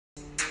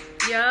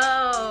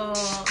Yo,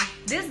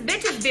 this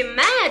bitches be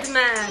mad,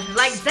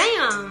 like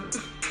damn.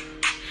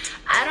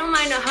 I don't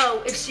mind a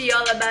hoe if she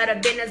all about her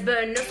business,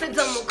 but no se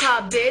don't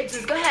call bitch.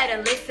 Just go ahead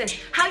and listen.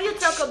 How you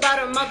talk about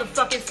a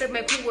motherfucking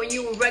segment crew when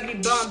you a regular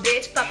bum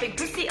bitch, popping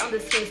pussy on the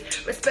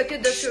streets.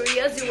 Respected the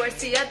Sharias, you are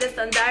see at the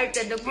standard.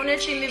 The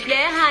quantity me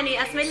blare honey,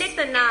 I smell like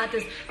the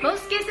natas.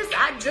 Most cases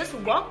I just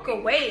walk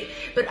away,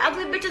 but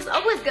ugly bitches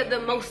always got the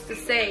most to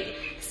say.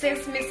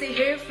 Since Missy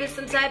here feels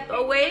some type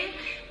of way,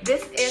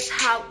 this is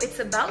how it's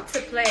about to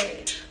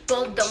play.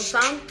 Paul don't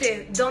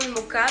fante, don't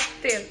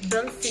mocate,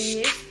 don't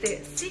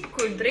siniste,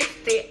 sikur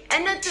drifty,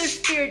 and not too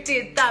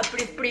spirited, top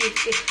pretty.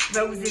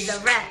 Roses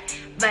are red,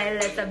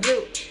 violets are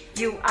blue.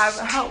 You are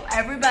a hoe,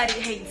 everybody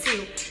hates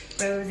you.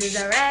 Roses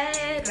are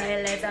red,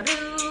 violets are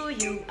blue.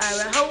 You are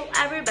a hoe,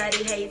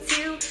 everybody hates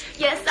you.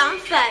 Yes, I'm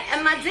fat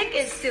and my dick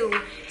is too.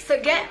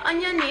 So get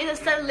on your knees and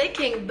start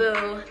licking,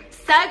 boo.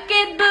 Suck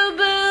it, boo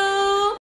boo.